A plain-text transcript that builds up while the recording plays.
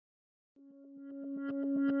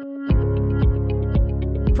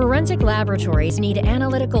Forensic laboratories need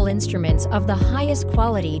analytical instruments of the highest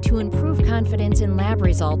quality to improve confidence in lab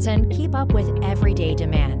results and keep up with everyday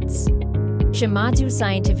demands. Shimadzu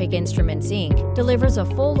Scientific Instruments, Inc. delivers a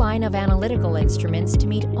full line of analytical instruments to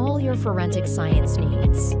meet all your forensic science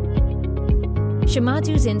needs.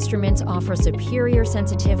 Shimadzu's instruments offer superior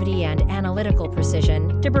sensitivity and analytical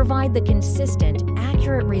precision to provide the consistent,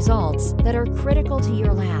 accurate results that are critical to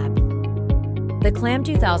your lab. The CLAM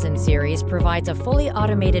 2000 series provides a fully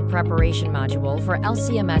automated preparation module for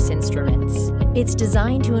LC-MS instruments. It's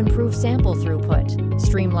designed to improve sample throughput,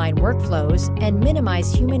 streamline workflows, and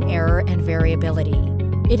minimize human error and variability.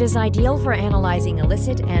 It is ideal for analyzing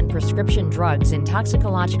illicit and prescription drugs in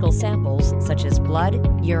toxicological samples such as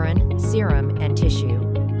blood, urine, serum, and tissue.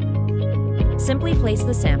 Simply place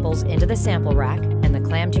the samples into the sample rack, and the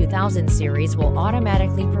CLAM 2000 series will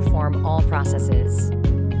automatically perform all processes.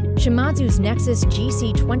 Shimadzu's Nexus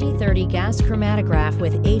GC2030 gaschromatograph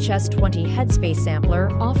with HS20 headspace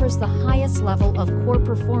sampler offers the highest level of core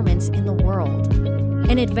performance in the world.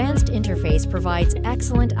 An advanced interface provides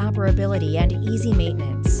excellent operability and easy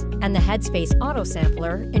maintenance, and the Headspace Auto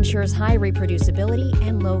Sampler ensures high reproducibility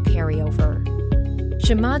and low carryover.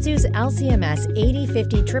 Shimadzu's LC-MS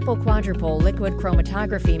 8050 triple quadrupole liquid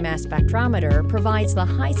chromatography mass spectrometer provides the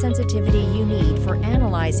high sensitivity you need for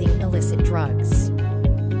analyzing illicit drugs.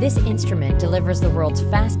 This instrument delivers the world's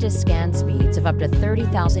fastest scan speeds of up to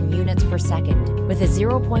 30,000 units per second with a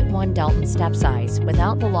 0.1 Dalton step size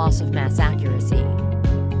without the loss of mass accuracy.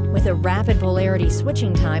 With a rapid polarity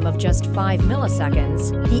switching time of just 5 milliseconds,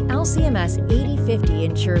 the LC-MS 8050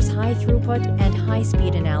 ensures high throughput and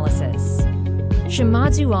high-speed analysis.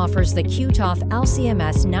 Shimadzu offers the QTOF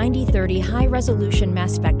LC-MS 9030 high-resolution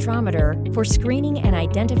mass spectrometer for screening and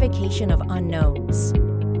identification of unknowns.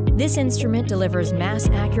 This instrument delivers mass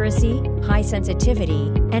accuracy, high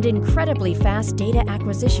sensitivity, and incredibly fast data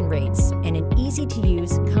acquisition rates in an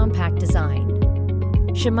easy-to-use, compact design.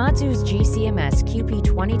 Shimadzu's GC-MS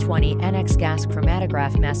QP2020 NX gas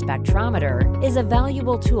chromatograph mass spectrometer is a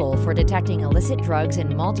valuable tool for detecting illicit drugs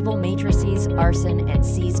in multiple matrices, arson, and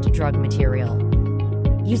seized drug material.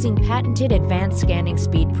 Using patented advanced scanning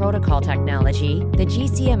speed protocol technology, the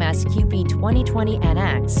GC-MS QP2020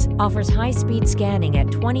 NX offers high-speed scanning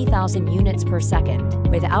at 20,000 units per second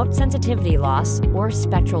without sensitivity loss or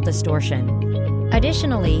spectral distortion.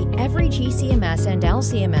 Additionally, every GC-MS and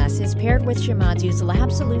LC-MS is paired with Shimadzu's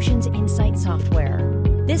Lab Solutions Insight software.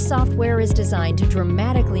 This software is designed to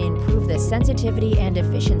dramatically improve the sensitivity and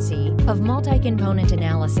efficiency of multi-component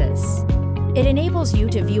analysis. It enables you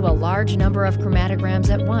to view a large number of chromatograms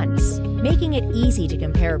at once, making it easy to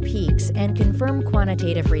compare peaks and confirm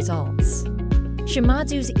quantitative results.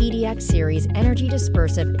 Shimadzu's EDX series energy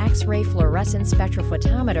dispersive X-ray fluorescence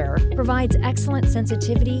spectrophotometer provides excellent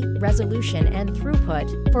sensitivity, resolution, and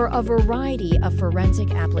throughput for a variety of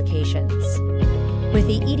forensic applications. With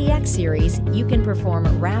the EDX series, you can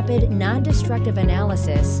perform rapid, non-destructive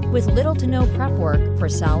analysis with little to no prep work for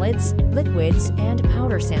solids, liquids, and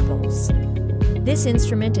powder samples. This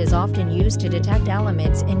instrument is often used to detect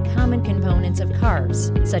elements in common components of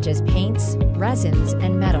cars, such as paints, resins,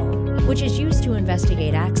 and metal, which is used to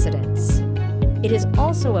investigate accidents. It is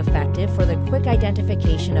also effective for the quick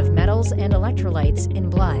identification of metals and electrolytes in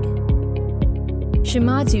blood.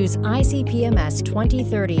 Shimadzu's ICP-MS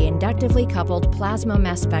 2030 inductively coupled plasma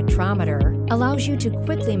mass spectrometer allows you to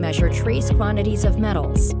quickly measure trace quantities of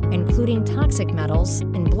metals, including toxic metals,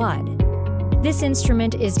 in blood. This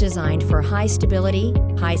instrument is designed for high stability,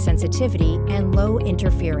 high sensitivity, and low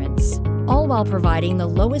interference, all while providing the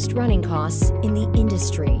lowest running costs in the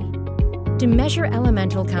industry. To measure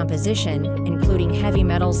elemental composition, including heavy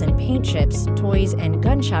metals in paint chips, toys, and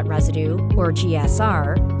gunshot residue, or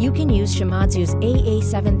GSR, you can use Shimadzu's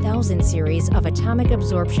AA7000 series of atomic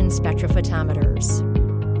absorption spectrophotometers.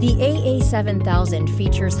 The AA7000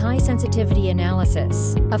 features high sensitivity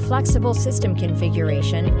analysis, a flexible system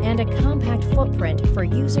configuration, and a compact footprint for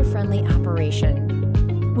user-friendly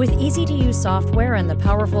operation. With easy-to-use software and the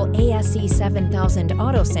powerful ASC7000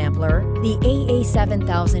 auto sampler, the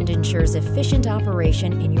AA7000 ensures efficient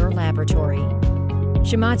operation in your laboratory.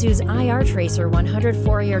 Shimadzu's IR Tracer 100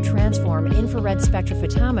 Fourier Transform Infrared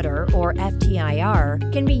Spectrophotometer, or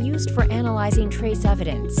FTIR, can be used for analyzing trace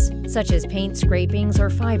evidence, such as paint scrapings or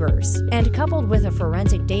fibers, and coupled with a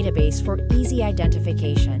forensic database for easy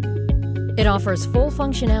identification. It offers full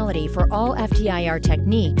functionality for all FTIR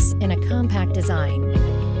techniques in a compact design.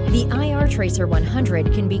 The IR Tracer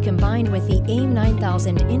 100 can be combined with the AIM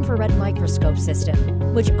 9000 infrared microscope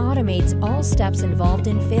system, which automates all steps involved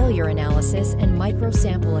in failure analysis and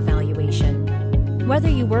microsample evaluation. Whether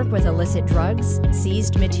you work with illicit drugs,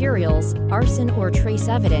 seized materials, arson, or trace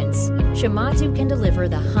evidence, Shimadzu can deliver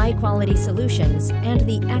the high-quality solutions and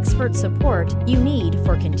the expert support you need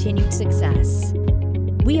for continued success.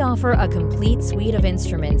 We offer a complete suite of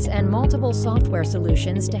instruments and multiple software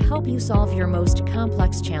solutions to help you solve your most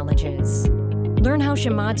complex challenges. Learn how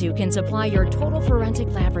Shimadzu can supply your total forensic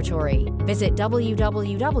laboratory. Visit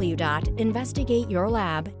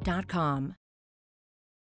www.investigateyourlab.com.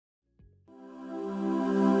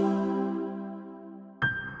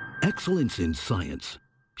 Excellence in science.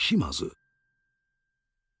 Shimadzu.